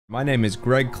My name is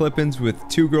Greg Clippins with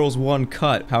Two Girls, One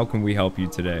Cut. How can we help you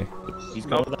today? He's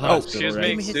going to the hospital.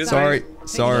 Excuse me.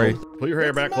 Sorry. Put your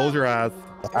hair back, close your eyes.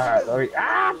 Alright, let me.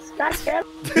 Goddamn.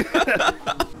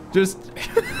 Just.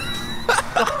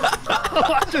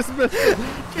 I just missed it.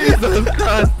 Jesus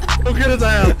Christ. Go get his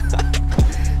ass.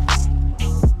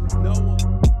 No.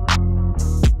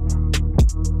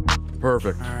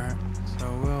 Perfect. Alright, so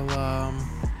we'll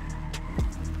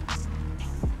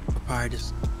probably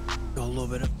just go a little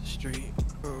bit up the street.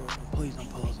 Oh, please don't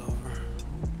pull us over.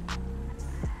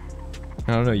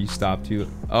 I don't know. You stopped.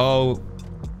 Oh.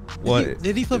 What?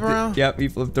 Did he flip around? Yep, he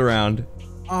flipped around.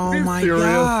 Oh my serious?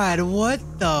 God! What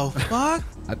the fuck?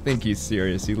 I think he's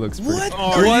serious. He looks pretty. What?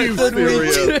 Are you What did we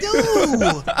serious? do?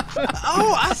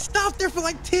 Oh, I stopped there for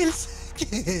like 10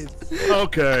 seconds.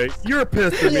 Okay, you're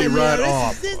pissing me right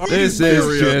off. This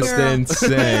is just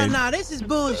insane. Nah, this is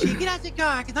bullshit. Get out your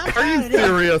car, cause I'm Are tired you of this.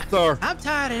 serious, sir? I'm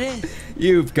tired of this.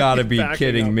 You've got to be Backing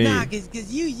kidding up. me. Nah, cause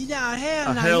you nah, hell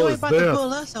The no, hell you is ain't about this? to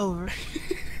pull us over.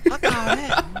 Fuck all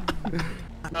that.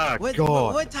 Ah, What,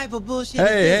 God. what type of bullshit is this?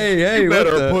 Hey, You what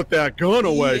better the? put that gun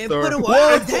away, Yeah, sir. put away.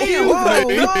 Oh, damn, whoa,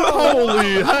 Hey, whoa.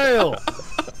 holy hell.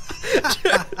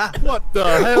 What the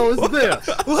hell is this?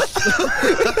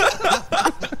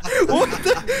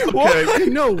 Okay, you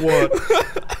know what?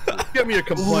 Get me a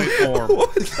complaint form.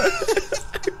 What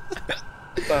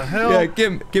The hell? Yeah,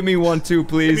 give me one too,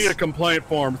 Give me please. a complaint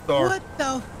form, sir. What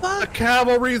the The fuck?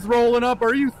 cavalry's rolling up.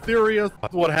 Are you serious?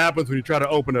 That's what happens when you try to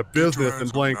open a business in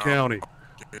Blaine County.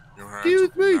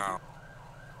 Excuse me.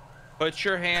 Put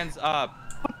your hands up.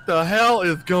 What the hell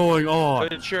is going on?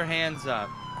 Put your hands up.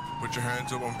 Put your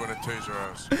hands up, I'm gonna tase your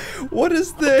ass. What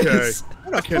is this?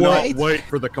 I cannot wait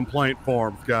for the complaint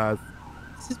forms, guys.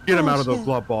 This is Get them out of the bullshit.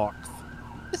 glove box.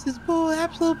 This is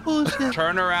absolute bullshit.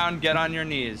 Turn around, get on your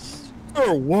knees.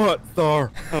 Or what,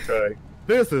 sir? Okay.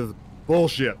 This is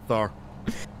bullshit, sir.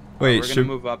 Wait, We're gonna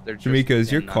move up there. just ShaMeeka,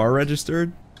 is your again, car now.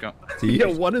 registered? Go. Yeah,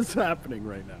 what is happening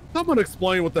right now? Someone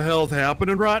explain what the hell's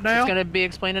happening right now. It's gonna be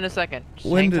explained in a second. Just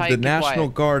When hang did tight, the keep National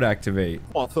quiet. Guard activate?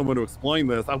 I want someone to explain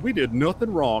this. We did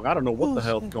nothing wrong. I don't know what the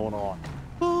hell's Bullshit. going on.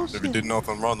 Bullshit. If you did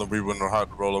nothing wrong, then we wouldn't know how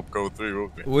to roll up code 3,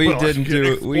 would we? We Well, didn't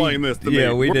do. Explain this to me.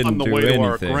 Yeah, we We're didn't on the do way to our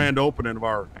anything. grand opening of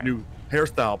our new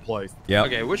hairstyle place. Yep.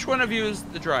 Okay, which one of you is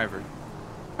the driver?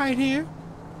 Right here.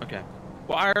 Okay.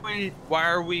 Why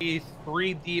are we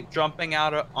 3 deep jumping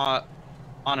out of,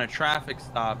 on a traffic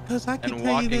stop Because I can and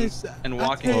tell walking you this. and I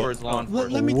walking tell you- towards law Let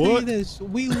enforcement? me tell you What? this.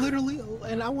 We literally,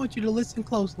 and I want you to listen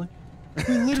closely.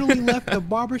 We literally left the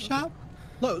barber shop.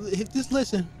 Look, just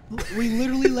listen. We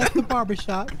literally left the barber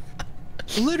shop.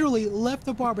 Literally left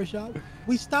the barber shop.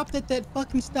 We stopped at that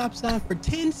fucking stop sign for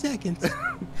 10 seconds.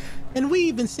 And we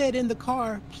even said in the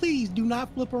car, please do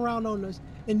not flip around on us.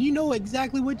 And you know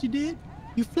exactly what you did?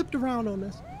 You flipped around on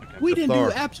us. We didn't do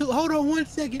Sorry. absolute. Hold on 1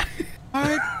 second. All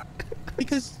right.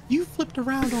 Because you flipped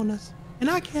around on us, and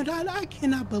I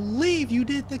cannot believe you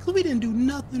did that. Cause we didn't do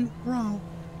nothing wrong.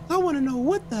 I want to know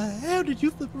what the hell did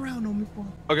you flip around on me for?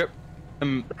 Okay.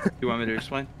 You want me to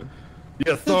explain?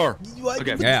 Yes, sir.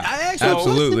 Okay. Yeah, I asked you a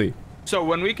absolutely. So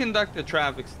when we conduct a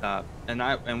traffic stop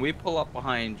and we pull up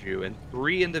behind you and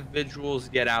 3 individuals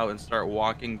get out and start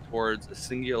walking towards a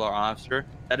singular officer,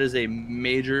 that is a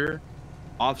major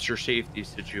officer safety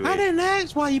situation. I didn't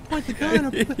ask why you point the gun.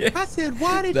 I said,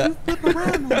 why did you flip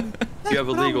around on me? That's You have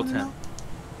a what I legal wanna tent. know.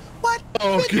 What?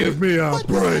 Oh, What give the- me a what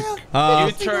the break. hell?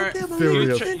 You turn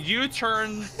serious. you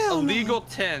turn a Hell no. legal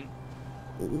 10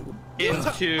 I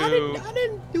into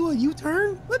didn't do a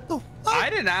U-turn. What the fuck? I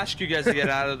didn't ask you guys to get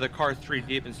out of the car 3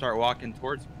 deep and start walking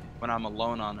towards me when I'm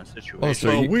alone on a situation. Oh, so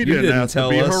Well, you, we you didn't didn't ask to tell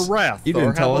be us. harassed, You sir.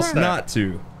 didn't How tell about us that? not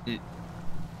to.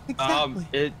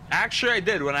 Exactly. Actually I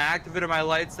did. When I activated my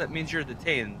lights, that means you're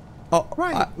detained. Oh,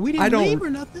 Right. We I didn't don't. leave or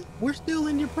nothing. We're still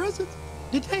in your presence.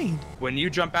 Detained. When you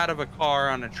jump out of a car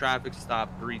on a traffic stop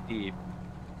 3 deep,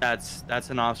 that's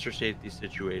an officer safety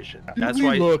situation. That's we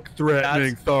why. look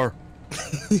threatening, sir.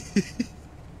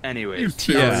 Anyways,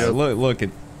 Yeah, look at.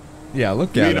 Yeah,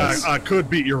 look at us. I could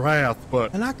beat your ass,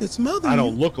 but And I could smother I you.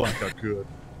 don't look like I could.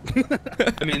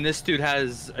 I mean, this dude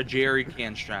has a jerry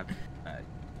can strapped.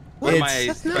 What am I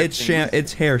It's expecting?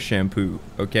 it's hair shampoo.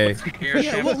 Okay. Hair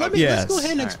Yeah, well, shampoo? let's go Yes.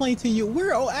 ahead and Alright. explain to you.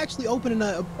 We're actually opening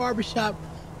a barber shop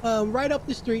right up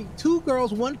the street. 2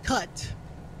 girls, 1 cut.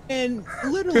 And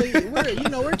literally,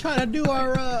 we're trying to do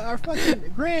our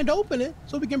fucking grand opening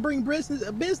so we can bring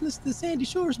business to Sandy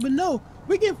Shores. But no,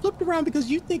 we're getting flipped around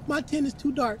because you think my tent is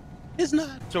too dark. It's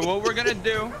not. So what we're gonna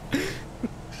do?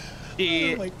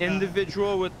 The Oh my God.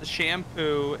 individual with the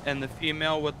shampoo and the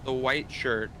female with the white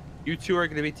shirt. You 2 are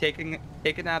gonna be taken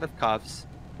out of cuffs.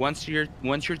 once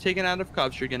you're taken out of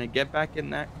cuffs, you're gonna get back in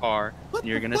that car. What And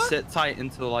you're the gonna fuck? sit tight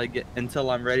until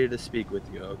I'm ready to speak with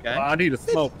you. Okay? I need a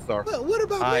smoke, sir. What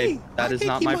about me? That I is can't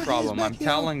not keep my hands problem. back I'm here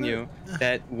telling on you first.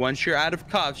 that once you're out of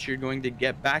cuffs, you're going to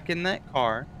get back in that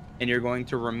car and you're going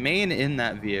to remain in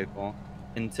that vehicle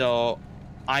until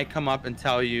I come up and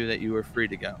tell you that you are free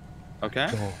to go. Okay?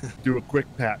 Oh, do a quick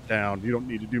pat down. You don't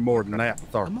need to do more than that,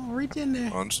 sir. I'm gonna reach in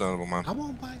there. Understandable, man. I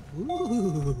won't bite.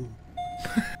 Ooh.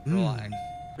 Relax.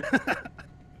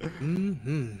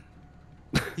 Mm-hmm.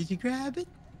 Did you grab it?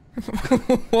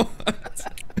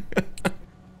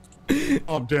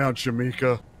 Calm down,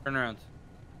 ShaMeeka. Turn around.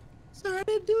 Sir, I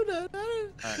didn't do that. Alright.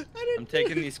 I didn't I'm do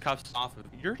taking that. these cuffs off of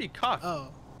you. You're already cuffed. Oh,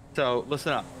 So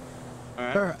listen up. All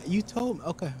right. sir, you told me.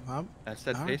 Okay, I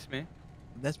said all right. face me.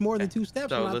 that's more than 2 steps.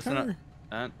 So when I listen up.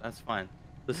 turn. That's fine.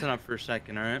 Listen up for a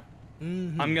second, all right?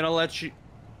 Mhm. I'm gonna let you.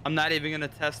 I'm not even gonna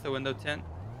test the window tint.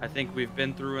 I think we've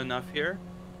been through enough here.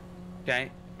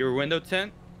 Okay, your window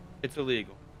tint, it's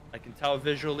illegal. I can tell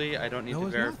visually. I don't need No, to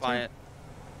it's not, verify sir.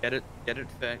 it. Get it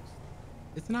fixed.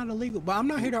 It's not illegal, but I'm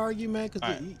not here to argue, man, because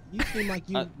Alright. you seem like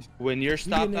you. When you're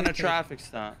stopped didn't on a irritate. traffic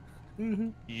stop, Mm-hmm.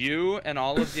 you and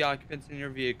all of the occupants in your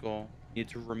vehicle need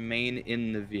to remain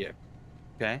in the vehicle.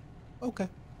 Okay. Okay.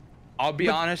 I'll be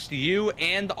But- honest, you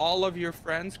and all of your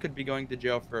friends could be going to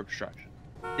jail for obstruction.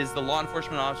 Is the law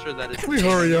enforcement officer that is Can we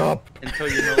hurry up? until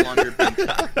you're no longer being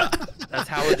checked. That's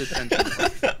how a detention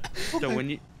works. So Okay. when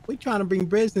you We trying to bring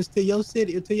business to your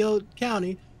city or to your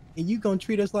county, and you gonna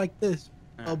treat us like this?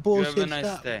 A bullshit you have a nice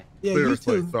stop. day. Yeah,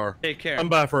 Seriously, you too. sir. Take care. I'm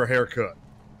by for a haircut.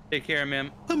 Take care, ma'am.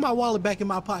 Put my wallet back in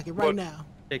my pocket right What? now.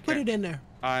 Take Put care. it in there.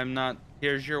 I'm not.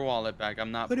 Here's your wallet back.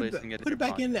 I'm not Put placing it in your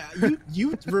back pocket. in there.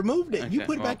 You removed it. You Okay,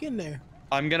 put it well. back in there.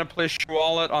 I'm gonna place your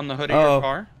wallet on the hood of Oh. your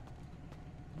car.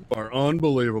 You are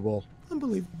unbelievable.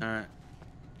 Unbelievable. All right.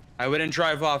 I wouldn't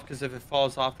drive off because if it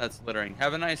falls off, that's littering.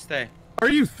 Have a nice day. Are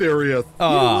you serious?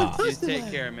 Ah, You Touch the take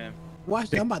lad. care, man. Watch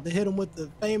that. I'm about to hit him with the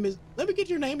famous. Let me get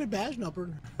your name and badge number.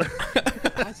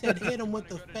 I said hit him with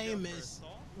the famous.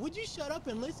 Would you shut up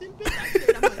and listen, bitch? I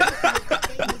said I'm gonna hit you with the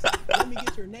famous. Let me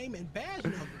get your name and badge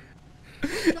number.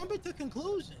 Jump into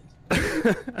conclusions.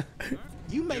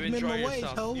 You make You enjoy minimum wage,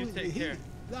 yourself. ho. You take care.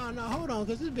 No, hold on,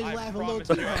 cause this bitch I laughing a little promise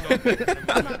too you I hard. don't-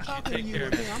 I'm not talking to take you. care,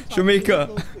 man. man. I'm talking to you ShaMeeka.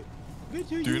 real quick. Bitch,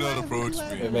 who Do you not laughing? approach You me.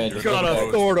 laughing man, at? just Got don't a approach.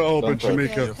 store to open, Don't approach.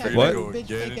 ShaMeeka. Fake ass What? Bitch, Get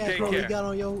fake it. ass Take roll you care. got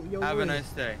on your Have a wrist. nice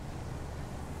day.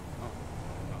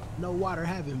 No water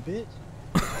having, bitch.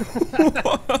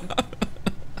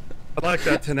 I like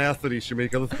that tenacity,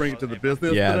 ShaMeeka. Let's bring it to the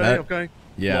business Yeah, today, that- okay?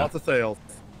 yeah. Lots of sales.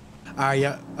 All right,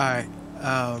 yeah. All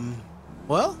right.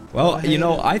 Well. Well, you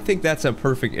know, I think that's a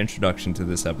perfect introduction to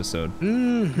this episode.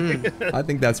 Mm-hmm. I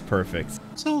think that's perfect.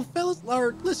 So, fellas,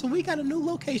 or listen, we got a new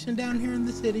location down here in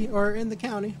the city or in the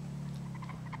county.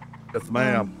 Yes,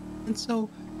 ma'am. And so,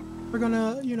 we're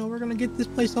gonna get this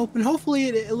place open. Hopefully,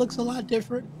 it looks a lot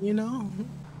different. You know,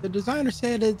 the designer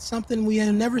said it's something we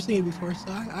have never seen before, so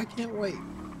I can't wait.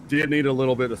 Did need a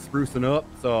little bit of sprucing up,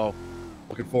 so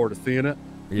looking forward to seeing it.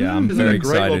 Yeah, I'm This is a very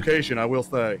great excited. location, I will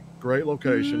say. Great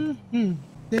location. Mhm.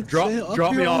 It's, Drop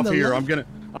up me here on off the here. left. I'm gonna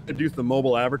do some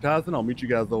mobile advertising. I'll meet you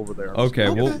guys over there. Okay,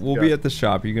 Okay. we'll be at the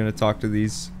shop. You're gonna talk to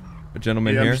these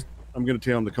gentlemen Yeah, here? I'm gonna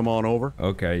tell them to come on over.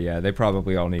 Okay, yeah, they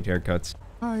probably all need haircuts.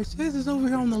 All right, so this is over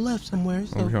here on the left somewhere.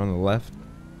 So Over here on the left.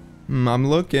 I'm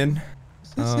looking.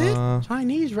 is this it?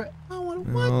 Chinese, right? I want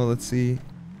what? Oh, let's see.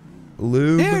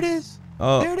 Lube. There it is.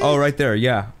 Oh, there it oh, is. right there.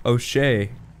 Yeah,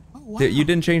 O'Shea. Oh, wow. You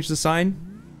didn't change the sign?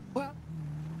 Well,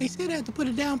 they said I had to put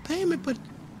a down payment, but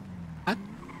I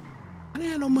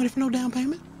didn't have no money for no down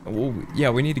payment. Well, yeah,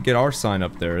 we need to get our sign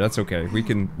up there. That's okay. We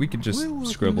can just We're working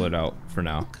scribble on it out for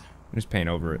now. Just paint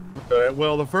over it.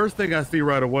 Well, the first thing I see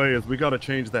right away is we got to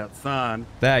change that sign.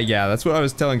 Yeah, that's what I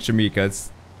was telling ShaMeeka.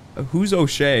 It's who's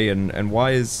O'Shea and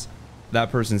why is that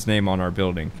person's name on our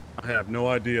building? I have no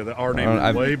idea. That our name don't- is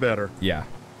I've- way better. Yeah,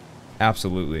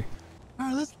 absolutely. All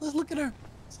right, let's look at her.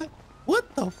 It's like,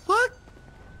 what the fuck?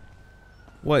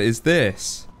 What is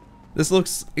this? This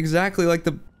looks exactly like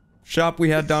the shop we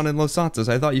had down in Los Santos.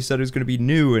 I thought you said it was going to be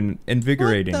new and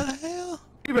invigorating. What the hell?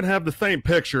 We even have the same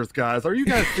pictures, guys. Are you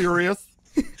guys serious?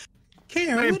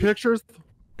 Karen, Same pictures?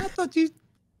 I thought you.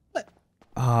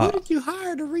 Ah, Who did you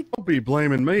hire to read? Don't be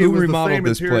blaming me. Who It was the remodeled same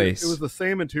this interior- place? It was the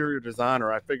same interior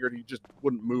designer. I figured he just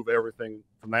wouldn't move everything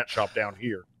from that shop down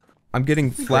here. I'm getting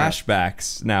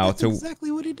flashbacks now That's to.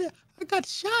 exactly what he did. I got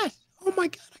shot. Oh my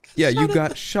god! I got Yeah, shot you at got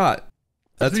the- shot.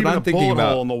 That's There's what even I'm a thinking bullet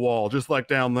hole about. on the wall, just like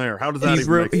down there. How does that He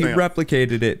even make sense?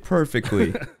 replicated it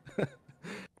perfectly.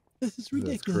 This is Jesus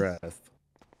ridiculous. Christ.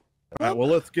 All right, well,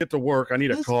 let's get to work. I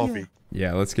need a Let's coffee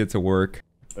Yeah, let's get to work.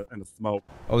 and a smoke.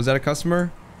 Oh, is that a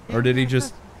customer? Or did he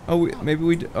just... Oh, maybe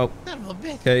we do. Oh, Son of a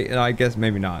bitch. okay. I guess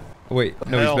maybe not. Oh, wait,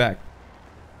 no, Hell. he's back.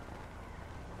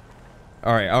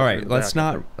 All right, all right. He's Let's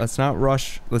back. not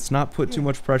rush. Let's not put too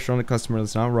much pressure on the customer.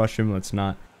 Let's not rush him. Let's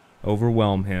not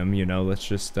overwhelm him. You know, let's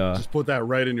just. Just put that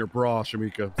right in your bra,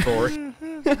 ShaMeeka. Sorry.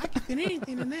 I can fit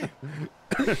anything in there.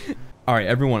 All right,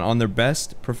 everyone, on their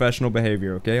best professional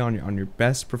behavior. Okay, on your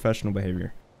best professional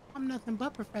behavior. I'm nothing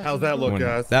but professional. How's that look,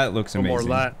 guys? That looks One more amazing.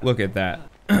 light. Look at that.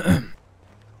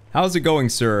 How's it going,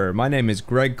 sir? My name is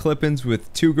Greg Clippins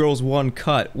with 2 Girls 1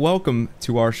 Cut. Welcome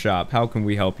to our shop. How can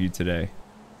we help you today?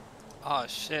 Oh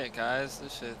shit, guys,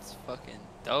 this shit's fucking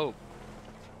dope.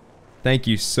 Thank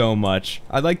you so much.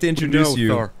 I'd like to introduce you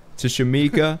sir. to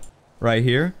ShaMeeka right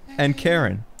here and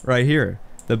Karen right here,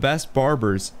 the best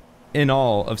barbers in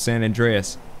all of San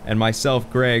Andreas, and myself,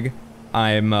 Greg.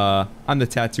 I'm the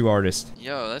tattoo artist.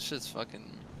 Yo, that shit's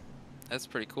fucking. That's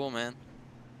pretty cool, man.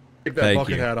 Take that Thank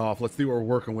bucket you. hat off. Let's see what we're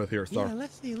working with here, sir. Yeah,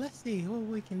 let's see what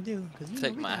we can do. 'Cause, you know,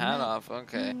 Take we my got hat mad- off.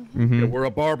 Okay. Mm-hmm. Yeah, we're a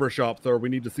barber shop, sir. We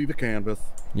need to see the canvas.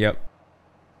 Yep.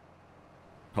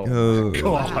 Oh, Oh, my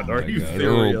God. my Are you God.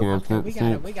 serious?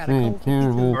 Okay, we got a code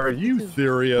 52. Are you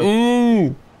serious?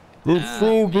 Ooh, that's Yeah, so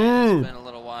yeah, it's good. been a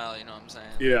little while, you know what I'm saying?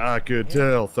 Yeah, I could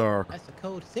tell, sir. That's the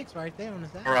code 6 right there on the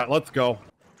side. All right, let's go.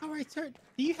 All right, sir.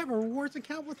 Do you have a rewards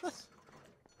account with us?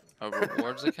 A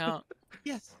rewards account?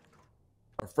 Yes.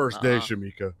 Our first day, Uh-uh.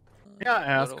 ShaMeeka. Yeah,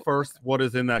 ask What- first what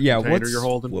is in that Yeah, container what's you're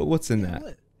holding. what's in Yeah, that?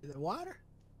 what? Is it water?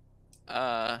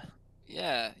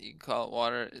 Yeah, you can call it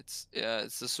water. It's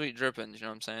the sweet drippings, you know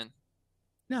what I'm saying?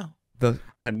 No. The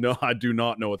No, I do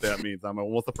not know what that means. I'm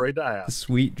almost afraid to ask.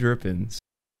 sweet drippings.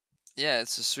 Yeah,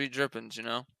 it's the sweet drippings, you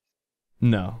know?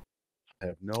 No. I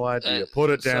have no idea. Uh, Put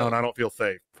it down. so- I don't feel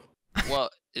safe. Well,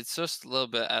 it's just a little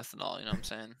bit of ethanol, you know what I'm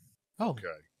saying? Oh. Okay.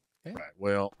 Okay. Right.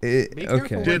 Well, Be careful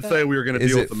Okay. with did that. say we were going to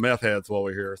Is deal it- with the meth heads while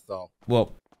we're here, so.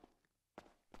 Well,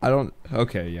 I don't.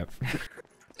 Okay. Yep.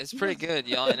 It's pretty good.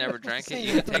 Y'all ain't never drank it. Say You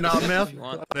can that. take Not it meth. if you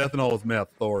want. Ethanol is meth.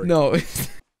 Sorry. No.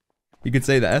 You could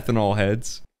say the ethanol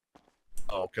heads.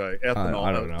 Okay. Ethanol.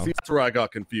 I don't know. See, that's where I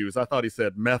got confused. I thought he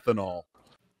said methanol.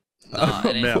 Nah,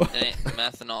 it ain't, Meth. it ain't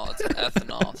methanol. It's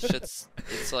ethanol. Shit's.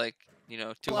 It's like, you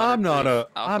know, 200 Well, I'm not proof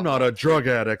I'm not alcohol. a drug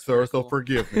addict, sir, so Cool.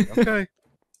 forgive me. Okay.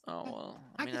 Oh well.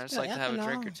 I I mean, can I just spell like to have a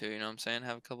drink or ethanol. two. You know what I'm saying?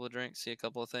 Have a couple of drinks, see a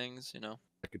couple of things. You know.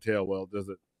 I could tell. Well, does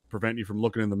it prevent you from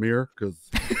looking in the mirror? Because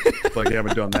it's like you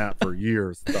haven't done that for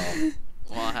years. So.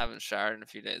 Well, I haven't showered in a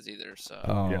few days either, so.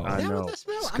 Oh. Yeah, I Is that know. what that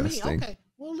smell? Disgusting. I mean, okay.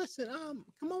 Well, listen.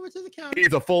 Come over to the counter.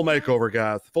 He's a full makeover,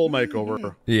 guys. Full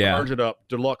makeover. Yeah. Charge it up.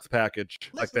 Deluxe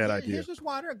package. Like Listen, that idea. Here's just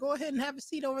water. Go ahead and have a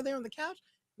seat over there on the couch.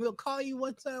 We'll call you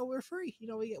once we're free. You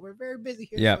know, we're very busy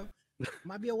here. Yep. So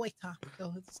might be a wait time.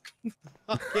 So it's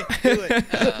okay. Do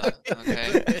it.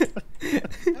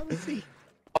 Okay. Have a seat.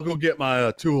 I'll go get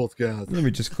my tools, guys. Let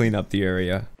me just clean up the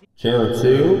area. Chair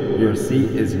 2, your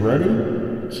seat is ready.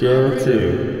 Chair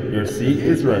 2, your seat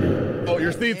is ready. Oh,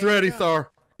 your seat's There you ready, go. sir.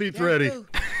 Seat's Yeah, ready. do.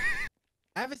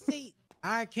 Have a seat.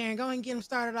 All right, Karen, go ahead and get him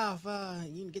started off.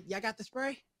 Y'all got the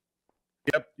spray?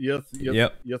 Yep. Yes. Yes.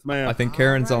 Yep. Yes, ma'am. I think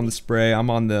Karen's on the Alrighty. spray. I'm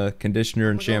on the conditioner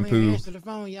and I'm gonna go over here shampoo. answer the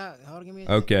phone. Y'all, hold on, give me a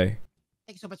second. Okay.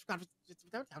 Thank you so much for coming.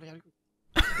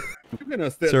 You're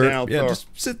gonna sit Sir, down, yeah, sir. just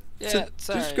sit. Yeah, sit it's just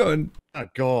alright. go and My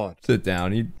God. sit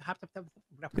down. You Hop, hop, hop,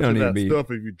 hop, You don't Look need at to that be.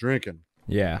 stuff if you're drinking.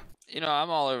 Yeah. You know, I'm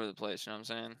all over the place. You know what I'm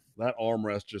saying? That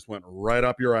armrest just went right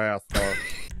up your ass, sir.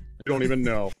 You don't even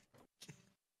know.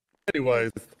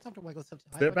 Anyways, Something wiggle,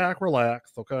 something. sit back,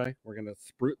 relax, okay? We're gonna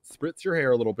spritz your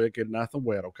hair a little bit, get it nice and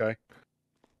wet, okay?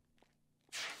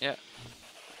 Yeah.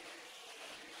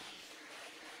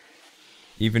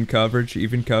 Even coverage.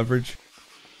 Even coverage.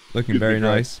 Looking Excuse me, very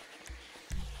Greg. nice.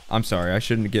 I'm sorry. I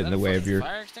shouldn't get in the way of your.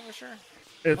 fire extinguisher.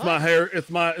 It's my hair. It's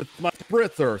my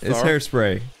spritzer, sir. It's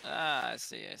hairspray. Ah, I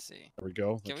see. I see. There we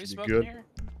go. Can That we should be smoke good. in here?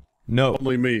 No.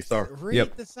 Only me, sir. Read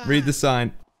Yep. the sign. Read the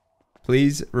sign.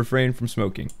 Please refrain from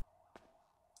smoking.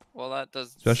 Well, that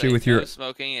doesn't Especially say with no your-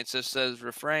 smoking. It just says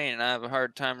refrain, and I have a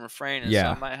hard time refraining.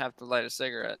 Yeah. So I might have to light a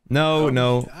cigarette. No, Oh,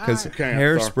 no, because alright. Okay, I'm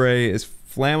hairspray is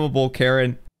flammable,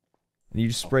 Karen. And you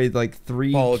just sprayed like 3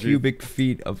 Apologies. cubic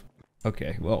feet of.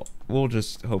 Okay, well, we'll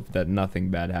just hope that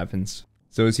nothing bad happens.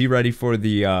 So is he ready for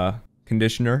the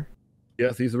conditioner?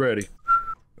 Yes, he's ready.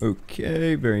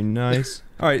 Okay, very nice.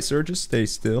 All right, sir, just stay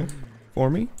still for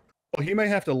me. Well, he may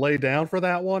have to lay down for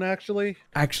that one, actually.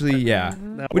 Actually, yeah.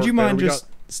 That Would you worked better. mind We just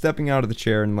stepping out of the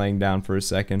chair and laying down for a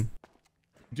second?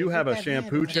 do have a That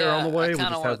shampoo man- chair on the way. I We kind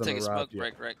just of want to hasn't take a arrived smoke yet.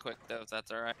 break right quick, though, if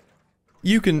that's all right.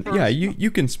 You can, yeah,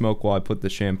 you can smoke while I put the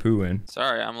shampoo in.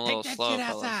 Sorry, I'm a little Take that slow, shit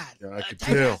fellas. outside. Yeah, I could Take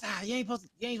it tell. outside. You ain't supposed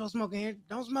to smoke in here.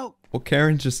 Don't smoke. Well,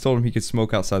 Karen just told him he could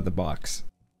smoke outside the box.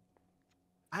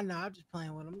 I know. I'm just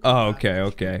playing with him. Oh, okay,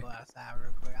 okay. Go outside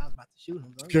real quick. I was about to shoot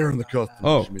him. Bro. Scaring the customer.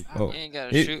 Oh, ShaMeeka. oh. You ain't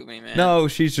gotta shoot me, man. No,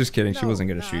 she's just kidding. She No, wasn't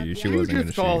gonna no, shoot you. She did Did wasn't you gonna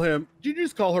just shoot call you. him? Did you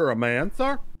just call her a man,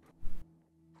 sir?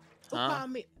 Who Huh?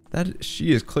 called me? That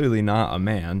she is clearly not a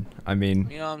man. I mean,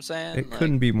 You know what I'm saying? it Like,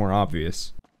 couldn't be more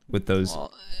obvious with those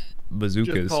Well,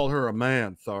 bazookas. Just called her a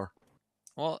man, sir.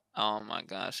 well, oh my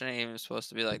gosh, it ain't even supposed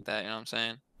to be like that. You know what I'm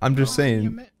saying? I'm just Oh, you're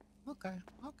saying. ma- Okay.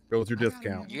 Okay. Go with your I got it,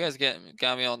 discount. You guys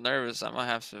got me all nervous. I might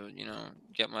have to,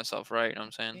 get myself right. You know what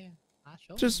I'm saying? Yeah. I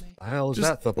showed Just- you, man. The hell is that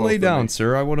Just supposed lay to down, mean?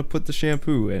 sir. I want to put the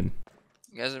shampoo in.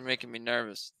 You guys are making me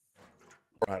nervous.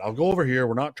 All right, I'll go over here.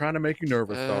 We're not trying to make you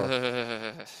nervous,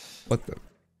 sir. What the?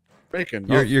 Making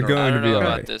You're us you're nervous. I going to don't be know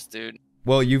about alright. this, dude.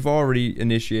 Well, you've already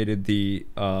initiated the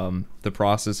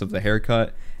process of the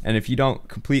haircut, and if you don't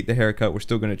complete the haircut, we're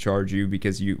still going to charge you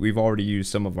because we've already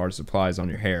used some of our supplies on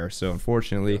your hair. So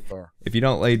unfortunately, Yes, sir. if you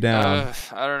don't lay down,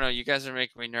 I don't know. You guys are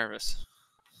making me nervous.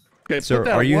 Okay, sir, put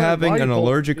that are you away. having Why an you pull-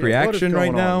 allergic yeah, what is reaction right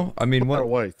going now? on? I mean, Put that what?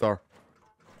 away, sir.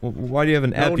 Why do you have an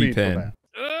No need for EpiPen?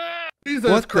 Jesus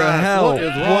What the Christ, hell? What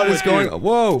is wrong What is with going? you?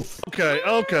 Whoa! Okay,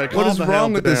 okay. What calm is the wrong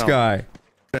hell with this down. guy?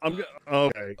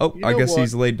 Okay. Oh, You I know guess what?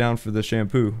 he's laid down for the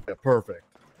shampoo. Yeah, perfect.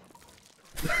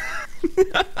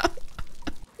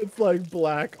 It's like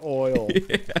black oil.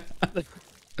 It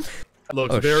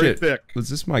looks Oh very shit! thick. Was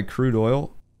this my crude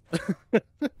oil?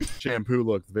 Shampoo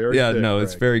looks very Yeah, thick. no,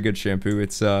 it's Greg. very good shampoo.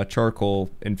 It's charcoal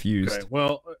infused. Okay,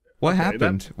 well. What okay,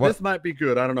 happened? What? This might be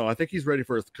good. I don't know. I think he's ready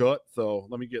for his cut, so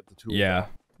let me get the tool. Yeah,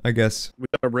 I guess We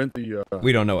gotta rinse the.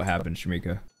 we don't know what happened,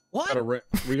 ShaMeeka. What?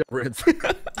 We gotta rinse. we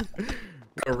gotta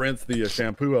rinse the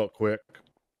shampoo out quick.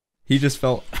 He just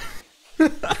felt.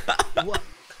 What?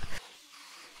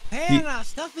 Hell no,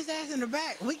 stuff his ass in the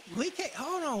back. We can't.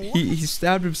 Hold on. What? He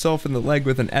stabbed himself in the leg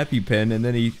with an EpiPen, and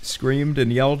then he screamed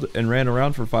and yelled and ran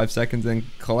around for 5 seconds and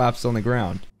collapsed on the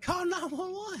ground. Call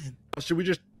 911. Should we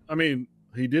just? I mean,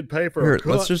 he did pay for. Here, a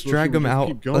cut, let's just so drag should we him just out.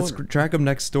 keep going, Let's or- drag him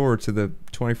next door to the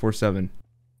 24/7.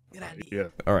 Good idea. Yeah.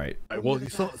 All right. Well,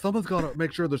 someone's gotta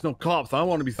make sure there's no cops. I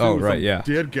want to be Oh, suing right, some yeah.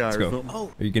 dead guy Let's or go. something.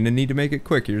 Oh, Are you gonna need to make it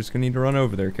quick? You're just gonna need to run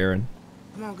over there, Karen.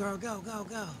 come on, girl. Go, go,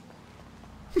 go.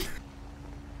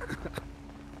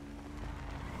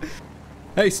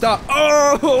 Hey, stop!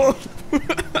 Oh!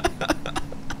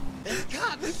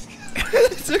 It's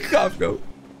It's a cop. Go.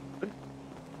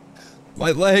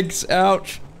 My legs.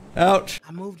 Ouch. Ouch.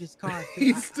 I moved his car.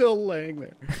 He's still laying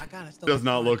there. I kinda stole Does his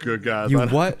not car, look too. good, guys. You I-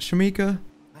 what, ShaMeeka?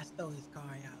 I stole his car,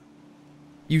 y'all.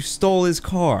 You stole his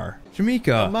car, Oh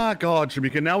ShaMeeka, my God,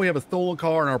 ShaMeeka! Now we have a stolen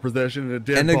car in our possession and a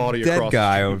dead and a body dead across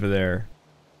guy the street. over there.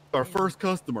 Our first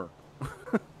customer.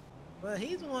 Well,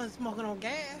 he's the one smoking on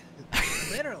gas.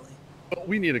 Literally. But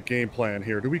we need a game plan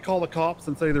here. Do we call the cops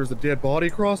and say there's a dead body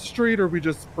across the street, or we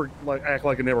just act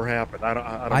like it never happened? I don't know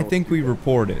I what think to we do there.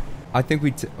 report it. I think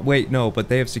we wait. No, but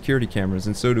they have security cameras,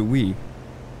 and so do we.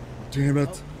 Damn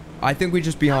it! I think we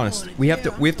just be honest. We have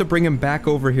to bring him back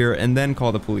over here and then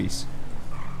call the police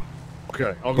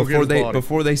Okay, I'll go get his body.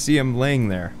 before they see him laying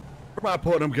there. Where am I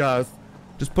putting him, guys?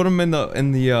 Just put him in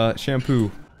the shampoo.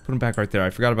 Put him back right there. I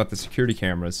forgot about the security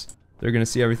cameras. They're gonna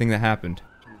see everything that happened.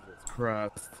 Jesus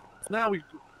Christ! Now we.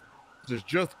 This is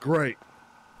just great.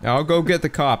 Now I'll go get the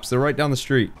cops. They're right down the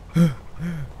street.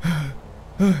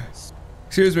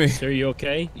 Excuse me. Sir, you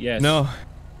okay? Yes. No,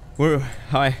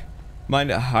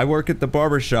 I work at the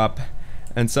barber shop,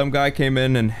 and some guy came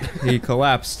in and he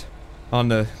collapsed on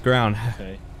the ground,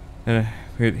 Okay. and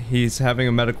he's having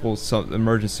a medical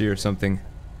emergency or something.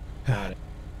 Got it.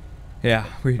 Yeah,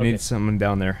 we Okay. need someone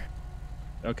down there.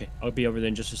 Okay. I'll be over there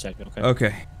in just a second. Okay.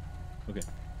 Okay. Okay.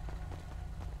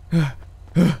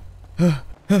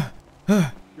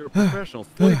 You're a professional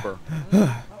sleeper.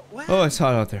 What? Oh, it's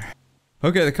hot out there.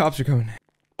 Okay, the cops are coming.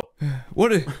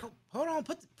 What? Hold on.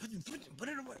 Put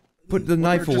it away. Put the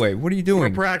knife just- away. What are you We were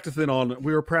doing? practicing on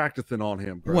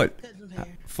him. Greg. What? Cut some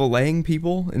hair. Filleting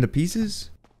people into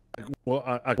pieces? Well,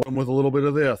 I come with a little bit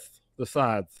of this, the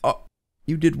sides. Oh,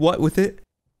 you did what with it?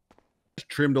 Just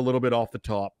trimmed a little bit off the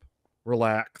top.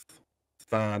 Relax. It's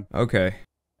fine. Okay.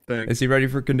 Thanks. Is he ready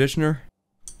for conditioner?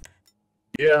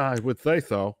 Yeah, I would say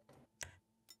so.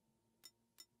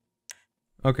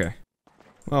 Okay.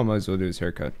 Well, might as well do his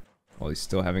haircut while he's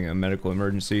still having a medical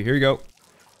emergency. Here you go.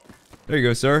 There you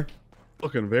go, sir.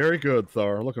 Looking very good,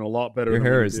 sir. Looking a lot better. Your than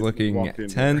hair when is you looking walked in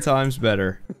 10 here. times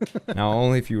better. Now,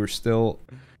 only if you were still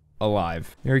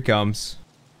alive. Here he comes.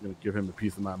 I'm gonna give him a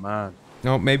piece of my mind.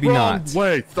 No, maybe Wrong not.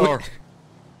 way, sir.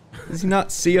 Does he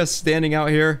not see us standing out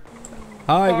here?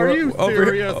 Hi, Are we're you over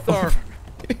serious, here.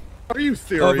 sir? Are you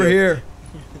serious? Over here.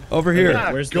 Over here.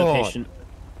 Yeah. Where's God. the patient?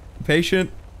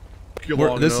 Patient. Took you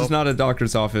long This enough. is not a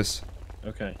doctor's office.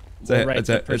 Okay. It's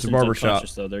a barber shop.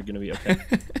 Though they're gonna be okay.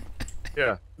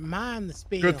 Yeah. Mind the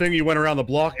speed. Good thing you went around the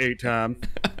block 8 times.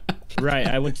 Right,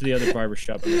 I went to the other barber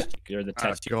shop, or the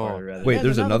tattoo God. parlor rather. Wait,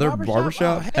 there's another barber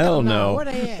shop? Oh, Hell no. Where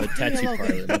they at? A tattoo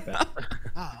parlor. Not bad.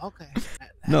 Oh, okay.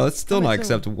 No, that's still not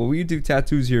acceptable. We do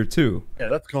tattoos here too. Yeah,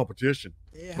 that's competition.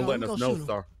 Yeah, For letting us know,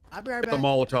 sir. I'll be right Get the back.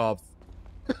 Molotovs.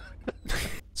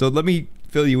 So let me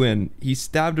fill you in. He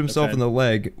stabbed himself in the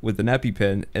leg with an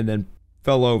EpiPen and then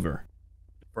fell over.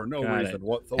 For no Got reason it.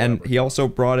 whatsoever. And he also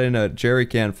brought in a jerry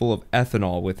can full of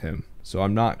ethanol with him. So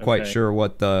I'm not quite Okay. sure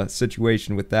what the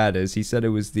situation with that is. He said it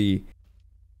was the,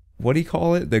 what do you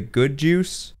call it? The good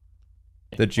juice?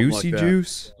 The juicy that.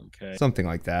 juice? Okay. Something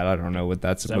like that. I don't know what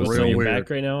that's Is that supposed what's to on mean. your weird. back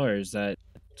right now, or is that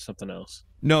something else?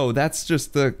 No, that's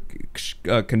just the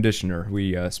conditioner.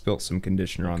 We spilt some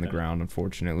conditioner on the Okay. ground,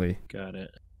 unfortunately. Got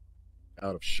it.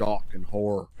 Out of shock and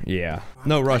horror. Yeah.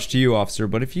 No rush to you, officer,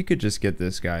 but if you could just get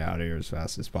this guy out of here as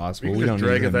fast as possible. You We can don't just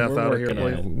drag need his him. ass We're out of here, working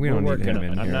please. on it. We don't We're need working him on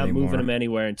in it. I'm here not anymore. moving him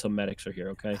anywhere until medics are here.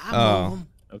 Okay. I move him.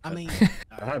 Okay. I mean,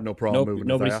 I have no problem moving his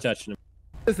Nobody's ass. touching him.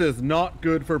 This is not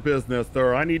good for business,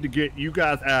 sir. I need to get you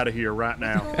guys out of here right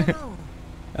now. what's going on?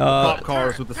 Cop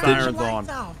cars with the Turn your sirens on. lights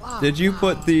off. Oh, Did you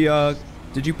put the,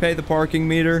 did you pay the parking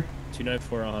meter?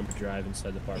 294 Alhambra Drive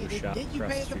inside the barber shop. Did you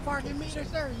across pay the the street parking from meter,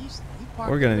 47. sir? You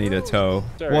parked We're gonna on the need a road. tow.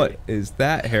 Sorry. What is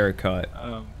that haircut?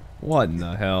 What in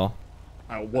the hell?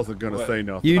 I wasn't gonna say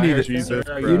nothing. You need to, Jesus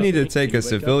Sir, are you need to Can take you a wake up?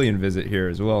 civilian visit here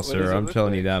as well, does sir. it I'm look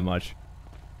telling like? you that much.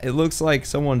 It looks like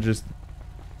someone just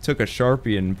took a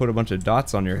Sharpie and put a bunch of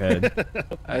dots on your head.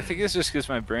 I think it's just because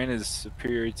my brain is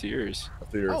superior to yours.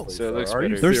 Seriously, So it looks sir. Are you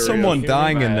better. There's serious? someone Hearing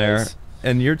dying in my there, eyes.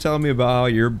 and you're telling me about how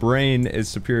your brain is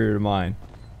superior to mine.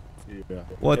 Yeah.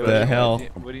 What Yeah, the hell?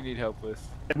 What do you need help with?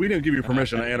 We didn't give you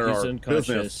permission to enter He's our unconscious.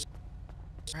 business.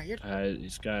 Right, you're-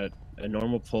 He's got a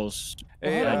normal pulse.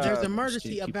 Well, hold on, there's an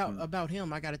emergency keep him- about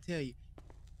him. I gotta tell you,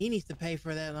 he needs to pay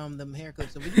for that them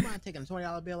haircut. So would you mind taking a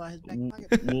 $20 bill out of his back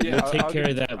pocket? We'll Yeah, take I'll care give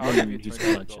of that you- I'll give when you he's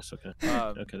 $20 conscious.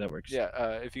 Okay. Okay, that works. Yeah,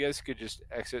 if you guys could just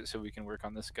exit so we can work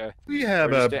on this guy. We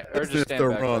have Or a just sta- or just business stand to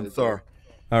back by run, the sir. door.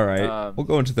 All right, we'll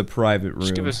go into the private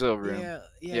Just give room. us a little room.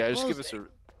 Yeah, just give close- us a.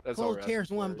 That's all. Close we're chairs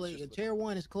asking one, for, please. is just Chair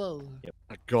one is closed.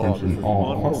 My God, this Attention is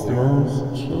all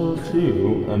unbelievable. customers, chair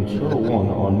 2 and chair 1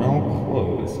 are now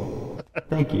closed.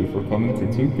 Thank you for coming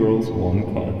to 2 Girls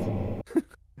 1 Cut.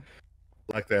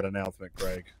 Like that announcement,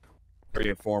 Greg. Very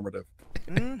informative.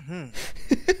 Mm-hmm.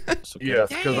 It's okay. Yes,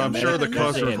 because I'm Damn, sure the man.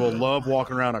 customers will love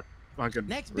walking around a fucking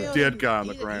Next building. dead guy on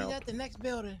the He's ground. at the next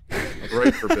building.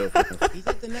 Great for business. He's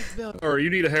at the next building. Or you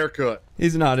need a haircut.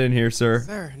 He's not in here, sir.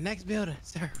 Sir, next building.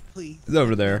 Sir, please. He's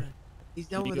over Next there. building.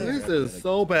 He's over This there. is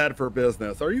so bad for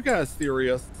business. Are you guys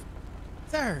serious?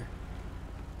 Sir,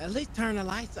 at least turn the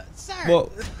lights on. Sir.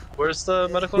 Well, Where's the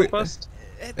medical Wait. request?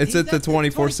 It's he's at the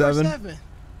 24/7? 24/7.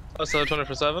 Oh, so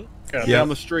 24/7? Yeah, Yep. down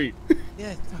the street.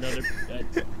 Yes. Another.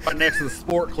 Right next to the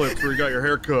sport clips where you got your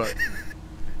hair cut.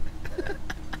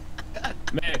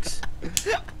 Max.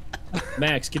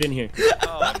 Max, get in here.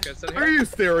 Oh, okay, so Are you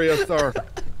serious, sir?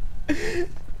 Sorry,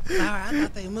 I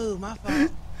thought they moved. My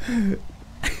fault.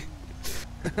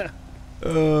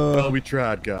 Well, we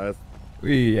tried, guys.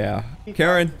 Yeah.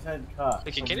 Karen,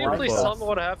 Can you please tell me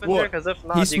what happened What? here? Because if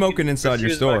not, he's you smoking can inside your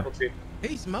refuse store. medical treatment.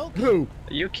 He's smoking. Who?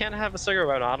 You can't have a cigarette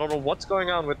right now. I don't know what's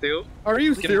going on with you. Are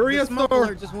you The serious, smoke sir?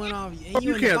 alert just went off. And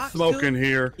You in the can't box, smoke too? in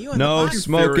here. You in the no box?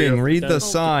 smoking. serious? Read the Ba-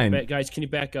 sign. Guys, can you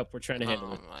back up? We're trying to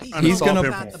handle it. I'm He's stopping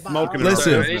gonna- him from smoking in our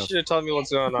Listen. I need business. you to tell me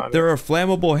what's going on. There are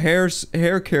flammable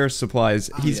hair care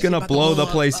supplies. He's It's gonna about to blow the up.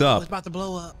 place Uh-oh, up. It's about to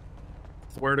blow up.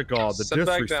 Swear to God, the Sit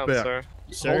back down, disrespect. sir.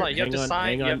 Sir, Hold on, you have hang to on, sign.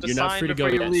 hang You on. have to You're not sign free to before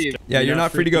go you yet. leave. Yeah, you're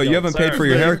not free to go. You haven't paid for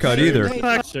your haircut either. Sir, you're He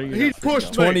not free to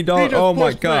pushed go. me. $20. He just Oh my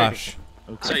pushed me. gosh.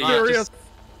 So Okay. you have to, Serious?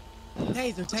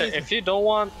 Taser, so taser. if you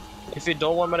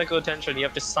don't want medical attention, you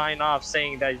have to sign off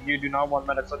saying that you do not want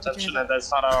medical attention and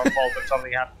that's not our fault if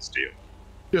something happens to you.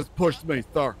 Just pushed me,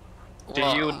 sir. Do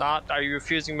you not? Are you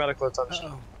refusing medical attention?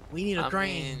 Uh-oh. We need a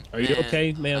crane. mean, Are you man,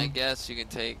 okay, ma'am? I guess you can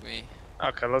take me.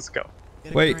 Okay, let's go.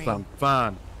 Get a Wait. crane. I'm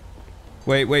fine.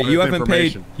 Wait, What you is haven't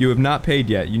paid. information? You have not paid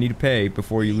yet. You need to pay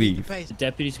before you leave. Face. The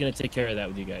deputy's gonna take care of that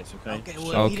with you guys, okay? Okay,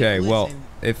 well, he Okay, didn't well, listen.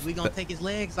 if we gonna take his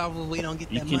legs off if we don't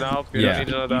get You that can- money. No, you Yeah. don't need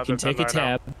to know You that can take a right now.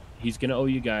 tab. He's gonna owe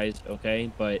you guys,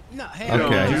 okay? But No, hell Okay.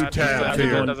 no. You Yeah, tab that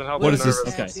here. doesn't help What the is this?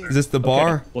 nervous. Okay. is this the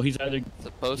bar? well, he's either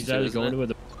Supposed going isn't to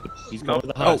it? he's going to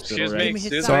the Oh, hospital, excuse right? me. Give me his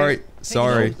Excuse side. Sorry, Take his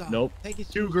sorry. shoes off. Nope. Take his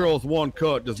 2 shoes girls, 1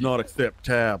 cut does not accept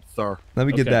tabs, sir. Let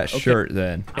me get Okay, that okay. shirt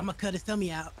then. I'm gonna cut his tummy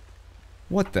out.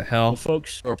 What the Well, hell?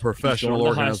 folks, Or a professional He's going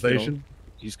to the organization.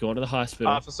 he's going to the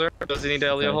hospital. Officer, does he need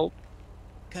Elio Okay. hold?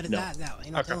 Cut his No. eyes out.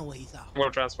 Ain't no Okay. telling what he's off.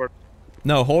 We'll transport.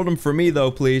 No, hold him for me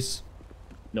though, please.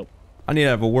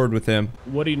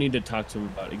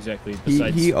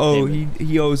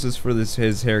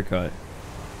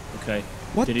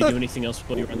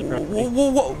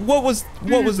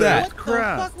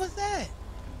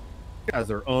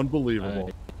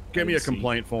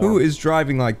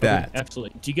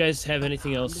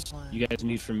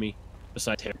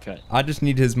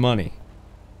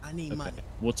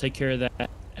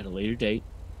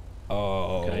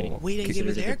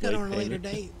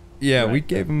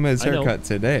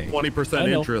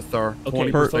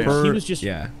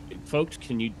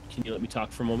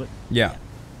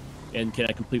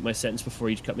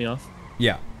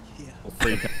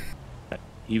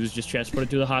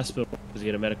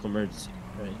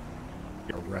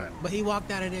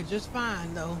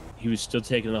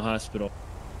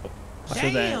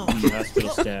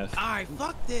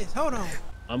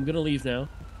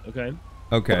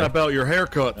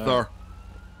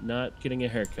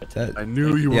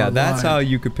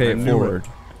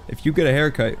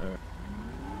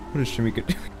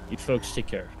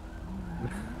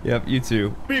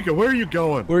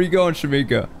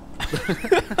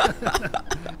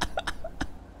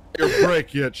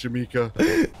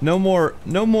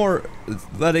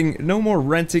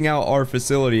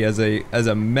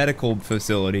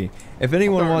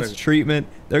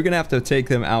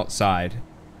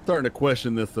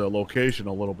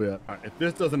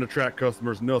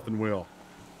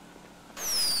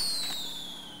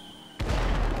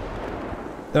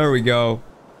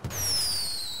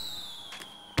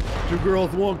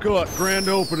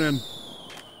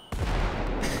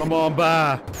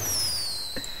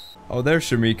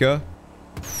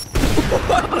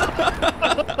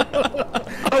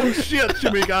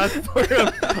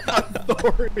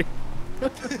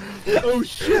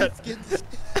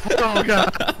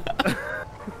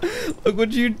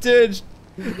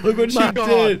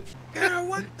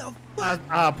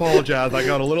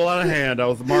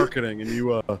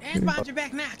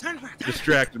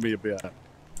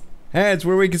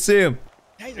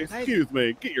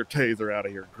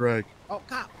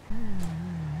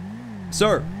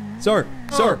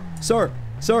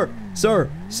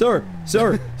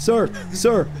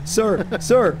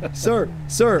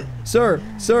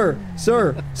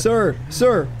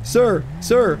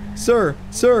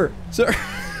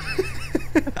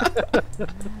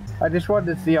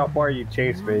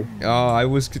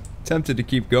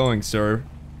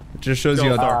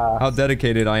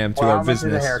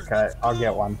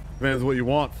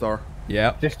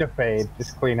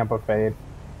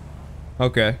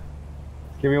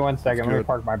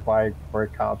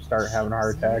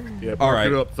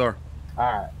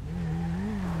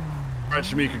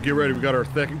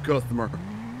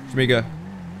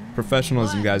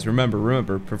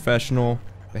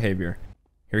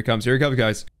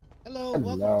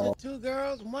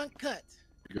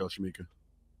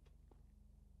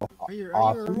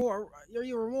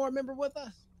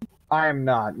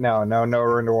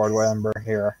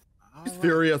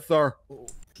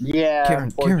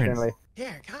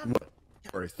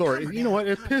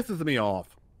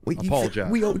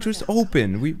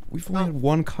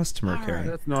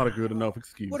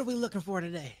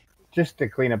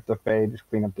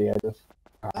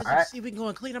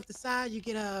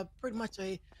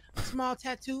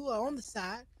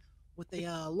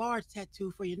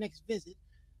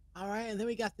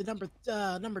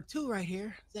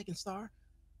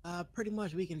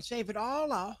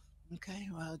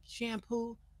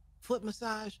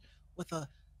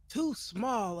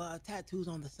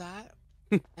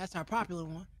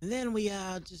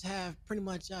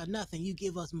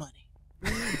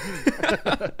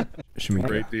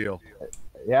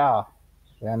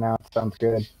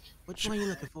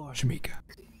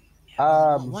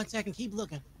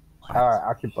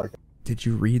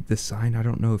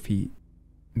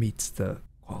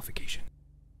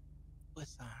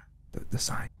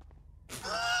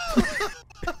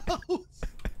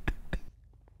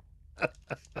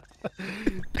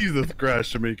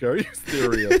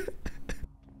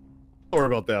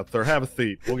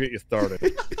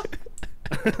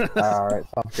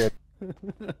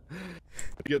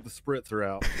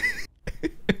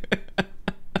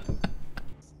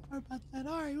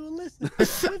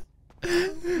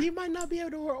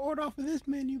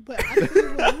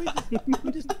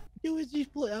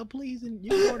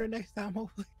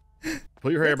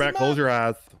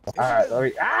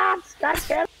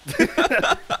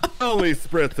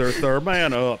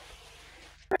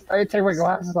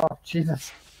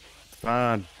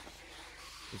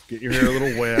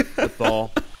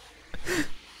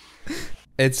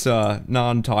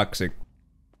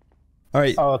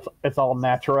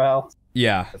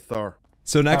 Yeah. Yes, sir.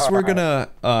 So next we're gonna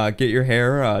get your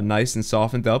hair nice and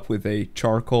softened up with a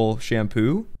charcoal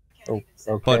shampoo. Oh,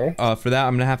 okay. But for that,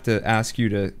 I'm gonna have to ask you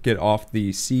to get off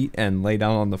the seat and lay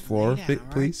down on the floor,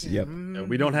 please. Yep. Yeah,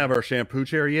 we don't have our shampoo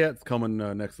chair yet. It's coming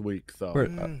next week. So. Lay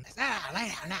down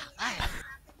now.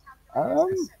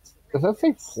 Does that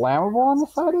say flammable on the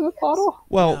side of the bottle?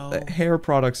 Well, hair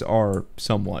products are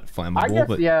somewhat flammable, I guess,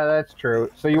 but yeah, that's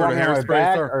true. So you want me on my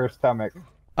back or stomach?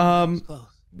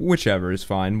 whichever is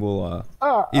fine. We'll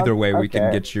Oh, either way we can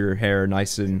okay. get your hair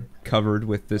nice and covered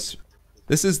with this.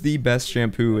 This is the best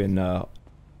shampoo in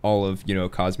all of, you know,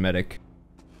 cosmetic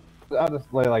I'll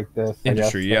just lay like this.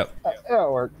 industry. Yep.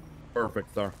 It'll work.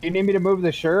 Perfect, sir. You need me to move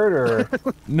the shirt or?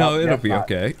 No, it'll guess be not.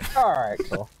 okay. All right,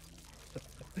 cool.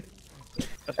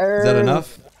 Is that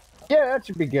enough? Yeah, that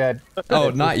should be good. Oh,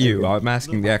 not you. I'm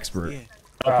asking the expert.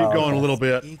 I'll keep going a little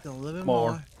bit Keep going a little bit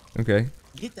more. Okay.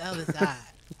 Get the other side.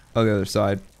 Oh, the other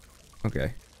side.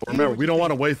 Okay. Remember, we don't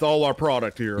want to waste all our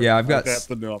product here. Yeah, I've got. That's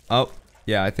enough. Oh,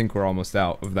 yeah. I think we're almost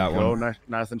out of that Go, one. nice,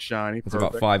 nice and shiny. It's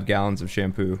about 5 gallons of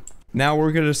shampoo. Now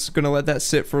we're just gonna let that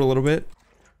sit for a little bit.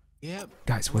 Yep.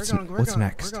 Guys, what's We're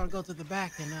next? We're gonna go to the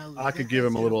back and I could give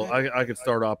him a little. I could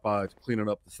start off by cleaning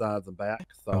up the sides and back.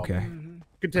 So Okay. You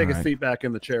can take a Alright. seat back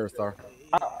in the chair, sir.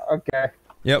 Okay.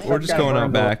 Yep, we're just going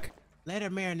out back. Let her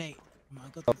marinate. Come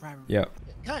on, go to the private room. Yep.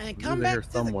 Come in back here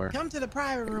to somewhere. come to the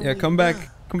private room. Yeah, when come you're back. done.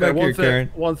 Come back here,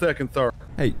 Karen. 1 second, sir.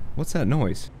 Hey, what's that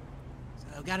noise?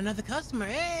 So I've got another customer.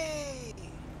 Hey.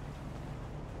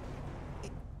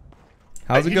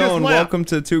 How's Hey, it he just going? left. Welcome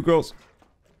to Two Girls.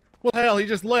 Well, hell, he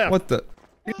just left. What the?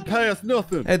 He didn't pay us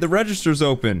nothing. Hey, the register's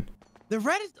open. The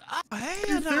register. Oh, hey,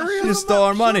 no, serious? You just stole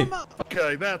our money.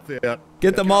 Okay, that's it.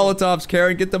 Get the Molotovs,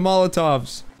 Karen. Get the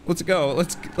Molotovs. Let's go.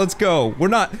 Let's go. We're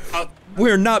not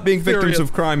being victims serious.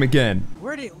 of crime again.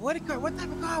 What type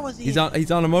of car was he? He's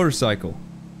on a motorcycle.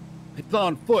 It's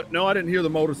on foot. No, I didn't hear the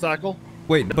motorcycle.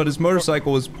 Wait, but his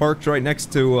motorcycle was parked right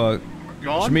next to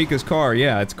Gone? ShaMeeka's car.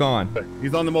 Yeah, it's gone.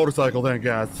 He's on the motorcycle then,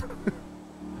 guys.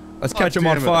 Let's catch him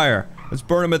on damn it. fire. Let's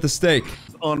burn him at the stake.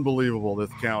 It's unbelievable, this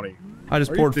county. I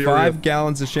just Are you poured serious? 5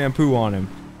 gallons of shampoo on him.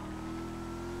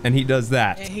 And he does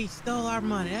that. And he stole our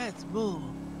money. That's bull.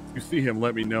 If you see him,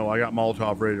 let me know. I got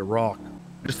Molotov ready to rock.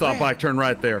 Just stop by, turn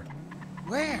right there.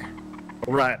 Where?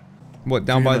 Right. What,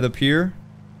 down by Damn it. the pier?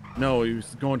 No, he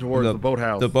was going towards the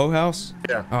boathouse. The boathouse?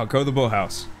 Yeah. Oh, go to the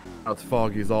boathouse. Now it's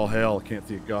foggy as all hell. Can't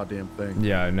see a goddamn thing.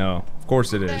 Yeah, I know. Of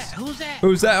course it is. Who's that?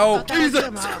 Who's that? Oh, Jesus!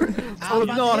 Oh, it's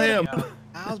not him.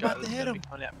 I was about to hit him.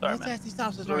 Sorry, Let's man. ask these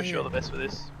officers I right wish you all here. the best with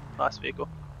this nice vehicle.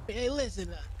 Hey, listen.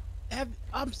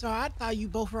 I'm sorry. I thought you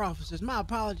both were officers. My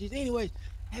apologies. Anyways,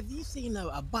 have you seen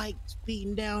a bike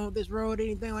speeding down this road or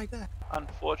anything like that?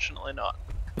 Unfortunately not.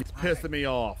 It's pissing me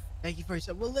off. Thank you for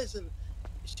your. Well, listen,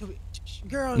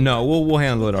 girl. no, we'll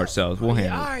handle it ourselves. We'll Yeah,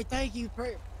 handle all it. right, thank you.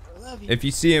 Love you. If you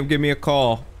see him, give me a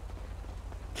call.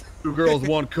 2 girls,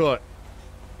 1 cut.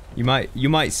 You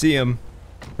might see him,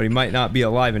 but he might not be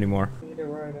alive anymore.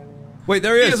 Wait,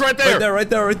 there he is. He is right there. Right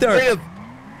there. There he is.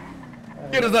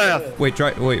 Get his ass. Wait,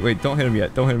 wait, don't hit him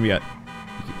yet. Don't hit him yet.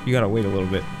 You gotta wait a little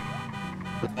bit.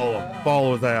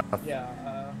 Follow his ass.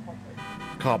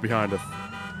 Cop behind us.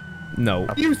 No.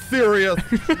 Are you serious?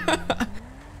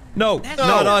 No,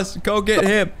 not us. Go get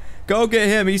him. Go get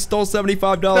him. He stole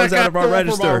 $75 out of our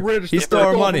register. He stole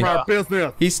our money.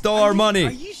 He stole our Are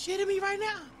money. you shitting me right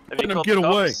now? Have you Let him called get the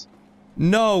away. cops?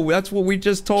 No, that's what we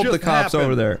just told the Just cops over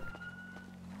happened. there.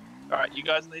 Alright, you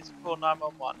guys need to call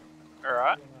 911.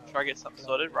 Alright? Try to get something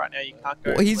sorted. Right now you can't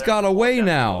go. Well, he's got away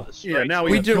now. Yeah, now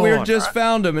We he's just gone.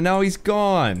 found him, and now he's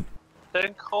gone.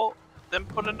 Then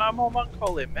put a 911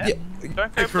 call in, man. Yeah.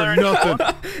 Don't go For there anymore.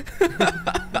 nothing.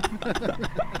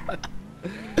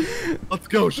 Let's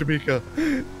go,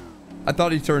 ShaMeeka. I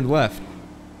thought he turned left.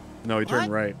 No, he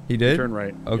turned right. He did? He turned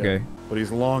right. Okay. Yeah. But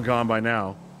he's long gone by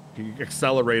now. He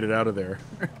accelerated out of there.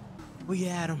 We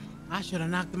had him. I should have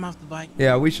knocked him off the bike.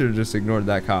 Yeah, we should have just ignored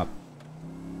that cop.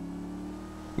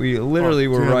 We literally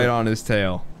were damn right it. on his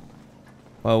tail.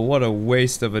 Well, what a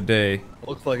waste of a day.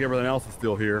 Looks like everything else is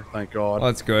still here. Thank God. Well,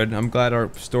 that's good. I'm glad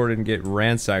our store didn't get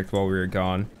ransacked while we were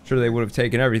gone. Sure, they would have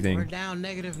taken We're everything. down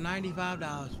negative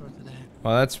 $95 for today.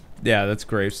 Well, that's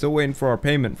great. Still waiting for our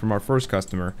payment from our first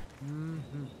customer,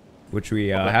 which we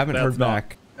haven't heard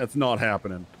back. That's not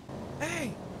happening.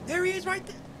 Hey, there he is right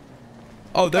there.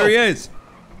 Oh, there he is.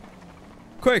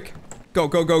 Quick, go.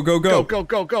 Go.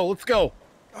 Let's go.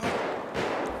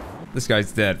 This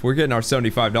guy's dead. We're getting our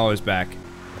 $75 back.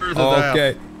 Where's his ass?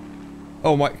 Okay.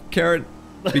 Oh my, Karen,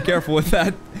 be careful with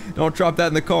that. Don't drop that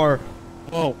in the car.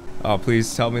 Oh. Oh,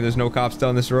 please tell me there's no cops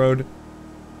down this road.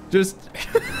 Just.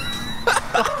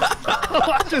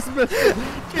 I just missed it.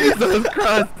 Jesus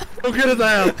Christ. Go get his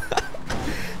ass.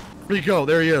 Where'd he go?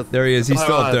 There he is. There he is. He's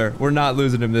still up there. We're not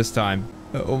losing him this time.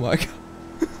 Oh my god.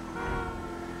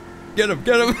 Get him.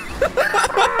 Get him. Take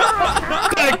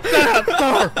that,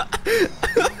 sir.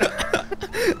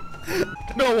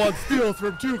 No one steals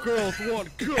from two girls, one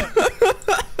cut.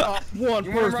 One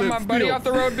You person wanna run my buddy steals. off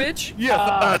the road, bitch? Yes,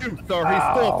 I do, sir. He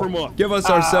stole from us. Give us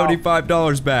our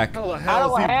 $75 back. How the I hell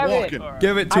don't is he have walking? it.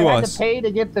 Give it to I had us. to pay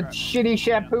to get the shitty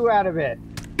shampoo out of it.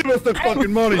 Give us the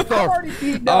fucking money, I'm sir. already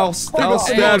beaten up. I'll stab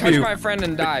Touch you. my friend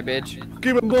and die, bitch.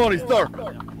 Give him money, sir.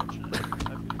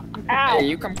 Ow. Hey,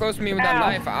 you come close to me with that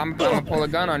knife, I'm gonna pull a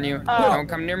gun on you. Don't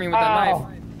come near me with that knife.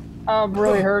 I'm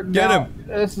really hurting. Get now. him.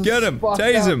 This is Get him. fucked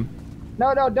Tase up. him.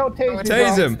 No, don't tase me.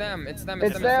 Tase bro. him. It's them. It's them.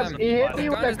 It's them. He hit me The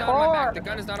with gun the is not on my car. back. The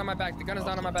gun is not on my back. The gun is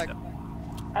not on my back.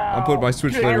 I'll put my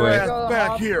switchblade Get your away. ass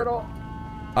back here.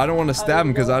 I don't want to stab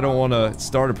him because I don't want to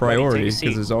start a priority because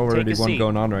there's already one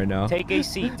going on right now. Take a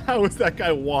seat. How is that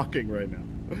guy walking right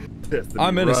now? Pissing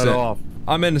I'm me innocent. Right off.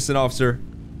 I'm innocent, officer.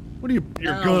 What are you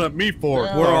your gun at me for?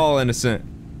 We're all innocent.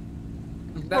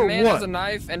 That man what? has a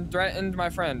knife and threatened my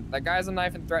friend. That guy has a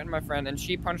knife and threatened my friend, and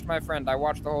she punched my friend. I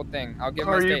watched the whole thing. I'll give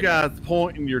What my are you statement. guys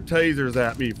pointing your tasers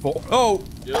at me for? Oh!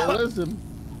 Yeah, listen.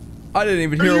 I didn't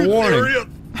even Are hear a you warning. serious?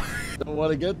 Don't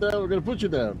want to get down? We're going to put you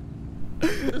down.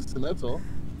 Listen, that's all.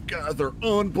 Guys are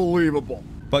unbelievable.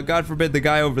 But God forbid the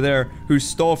guy over there who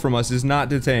stole from us is not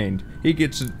detained. He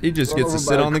just gets to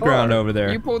sit on the ground over there.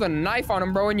 You pulled a knife on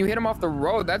him, bro, and you hit him off the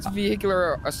road. That's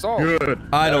vehicular assault. Good.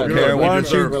 I don't Yeah, care. good. Why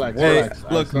don't you? Relax, Hey, relax.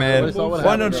 look, I man. saw what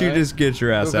Why happened, don't you alright? just get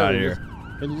your ass out of here?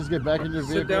 Can you just get back in your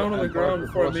vehicle? Sit down on the and ground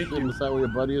before I cross make the street you. and decide where your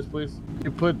buddy is, please?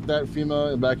 You put that female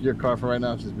in the back of your car for right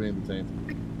now. She's being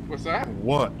detained. What's that?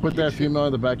 What? Put that female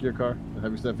in the back of your car. The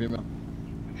heavy-set female.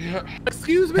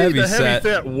 Excuse me. Heavy the set. heavy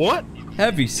set. What?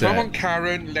 Heavy Come on, set.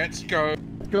 Karen, let's go.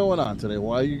 What's going on today?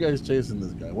 Why are you guys chasing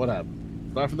this guy? What happened?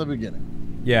 Start from the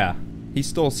beginning. Yeah. He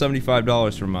stole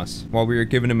 $75 from us while we were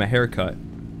giving him a haircut.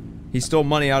 He stole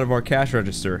money out of our cash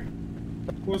register.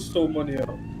 Who stole money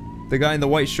out? The guy in the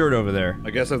white shirt over there.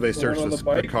 I guess if they search on this the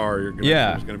bike? car, you're gonna,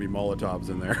 Yeah. there's gonna be Molotovs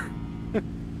in there.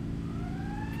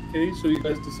 Okay, so you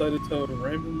guys decided to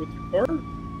ram him with your car?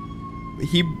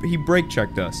 He brake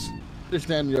checked us. I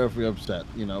understand you're upset,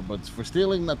 you know, but for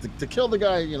stealing, not to kill the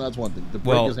guy, you know, that's one thing. To break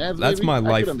Well, his hands, that's maybe, my I could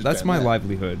life. understand That's my that.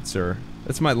 livelihood, sir.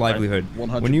 That's my livelihood.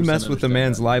 100% When you mess with a understand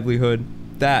man's that. livelihood,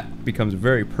 that becomes a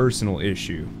very personal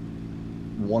issue.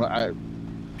 I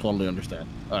totally understand.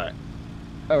 All right.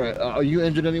 Are you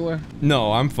injured anywhere?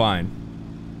 No, I'm fine.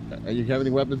 You have any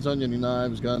weapons on you? Any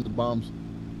knives, guns, bombs?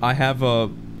 I have a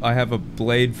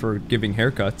blade for giving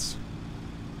haircuts.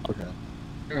 Okay.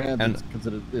 Your hand And- is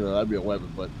considered, you know, that'd be a weapon,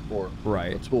 but or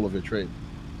Right. a tool of your trade.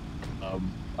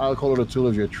 I'll call it a tool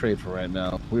of your trade for right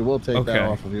now. We will take Okay. that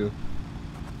off of you.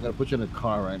 I'm gonna put you in a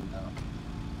car right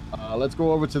now. Let's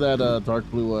go over to that dark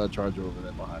blue Charger over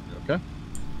there behind you. Okay.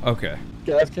 Okay.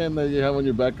 Gas can that you have on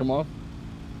your back come off.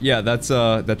 Yeah, that's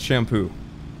shampoo.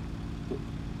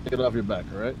 Take it off your back,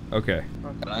 all right? Okay.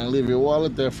 And I leave your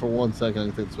wallet there for 1 second. I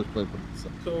can take the switchblade. Put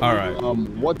it aside. All right.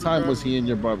 What time was he in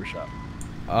your barbershop?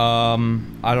 I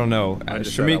don't know. I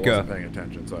just said I wasn't ShaMeeka. paying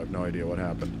attention, so I have no idea what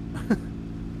happened.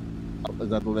 Is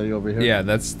that the lady over here?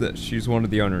 Yeah, she's one of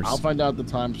the owners. I'll find out the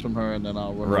times from her, and then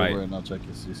I'll run Right. over and I'll check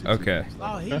your CCTV. Okay.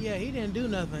 Oh, he didn't do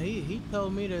nothing. He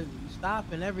told me to stop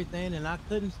and everything, and I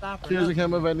couldn't stop. Accusing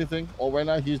him of anything? Or right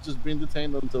now he's just being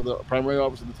detained until the primary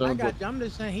officer I determines. got you. I'm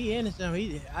just saying he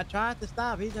innocent. I tried to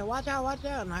stop. He said, "Watch out,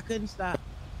 and I couldn't stop.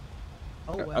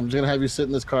 Oh well. I'm just gonna have you sit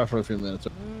in this car for a few minutes.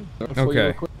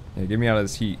 Okay. Yeah, get me out of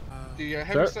this heat. The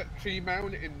heavy-set female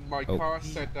in my car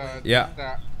said Yeah.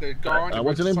 that the guy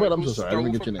what's your name, bud? I'm so sorry. I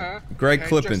didn't get your name. Greg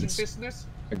Just in Clippins. business.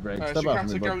 Hey, Greg, She step out had from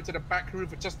to me, go bud. into the back room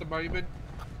for just a moment.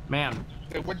 Ma'am.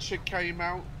 Then when she came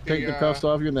out, Take the cuffs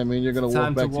off you, and that means you're gonna walk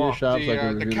Time to back to your walk. shop. so I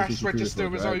can The review cash CCTV register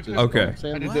footage, was right? open. Just Okay.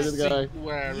 Same and thing then to the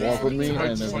guy. Walk with me,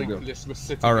 and then we'll go. motorcyclist was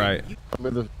sitting All in right. it.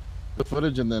 With the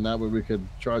footage, and then that way we could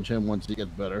charge him once he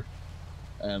gets better,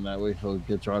 and that way he'll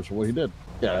get charged for what he did.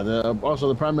 Yeah. Also,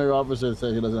 the primary officer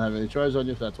said he doesn't have any charge on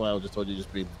you, so that's why I just told you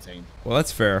just be detained. Well,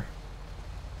 that's fair.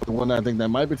 The one I think that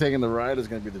might be taking the ride is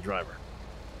going to be the driver.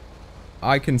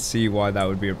 I can see why that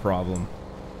would be a problem.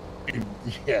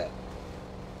 Yeah.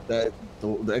 That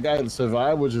the guy that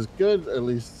survived, which is good. At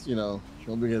least you know he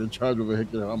won't be getting charged with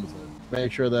vehicular homicide.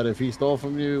 Make sure that if he stole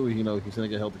from you, you know he's going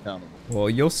to get held accountable. Well,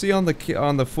 you'll see on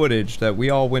the footage that we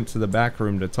all went to the back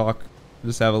room to talk,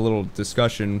 just have a little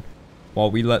discussion while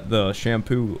we let the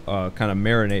shampoo kind of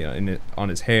marinate on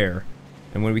his hair.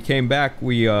 And when we came back,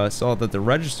 we saw that the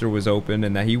register was open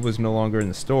and that he was no longer in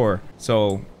the store.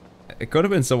 So it could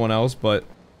have been someone else, but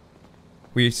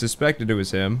We suspected it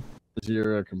was him. Is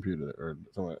your computer or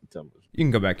someone? Tell me. You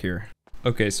can go back here.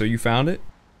 Okay, so you found it?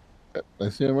 I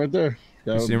see him right there.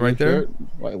 You see him right there?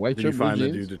 White Did shirt, you find blue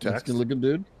the jeans, dude to text? good looking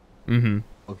dude. Mm-hmm.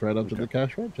 Walks right up to the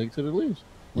cash wrap, takes it and leaves.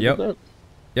 Look Yep. at that.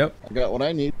 Yep. I got what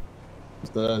I need.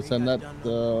 Just send that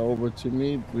over to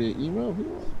me via email, if you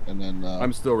want. And then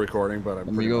I'm still recording, but I'm let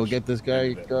me pretty go much get this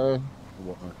guy. I'm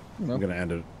gonna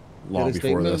end it long get his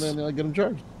before statement this. and then I get him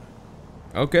charged.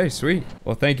 Okay, sweet.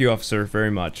 Well, thank you, officer,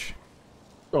 very much.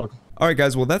 You're welcome. Alright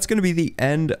guys, well that's going to be the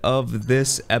end of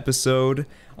this episode.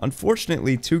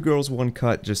 Unfortunately, 2 Girls 1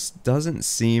 Cut just doesn't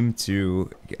seem to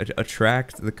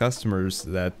attract the customers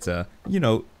that, you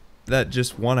know, that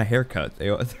just want a haircut.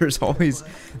 There's always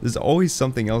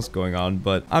something else going on,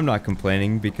 but I'm not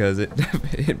complaining because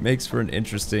it makes for an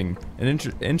interesting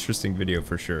video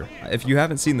for sure. If you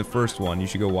haven't seen the first one, you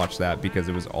should go watch that because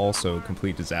it was also a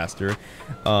complete disaster.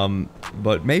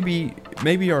 But maybe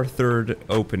our third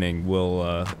opening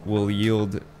will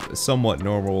yield somewhat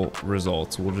normal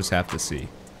results. We'll just have to see.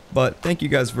 But thank you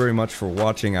guys very much for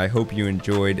watching. I hope you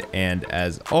enjoyed, and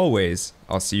as always,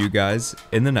 I'll see you guys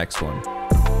in the next one.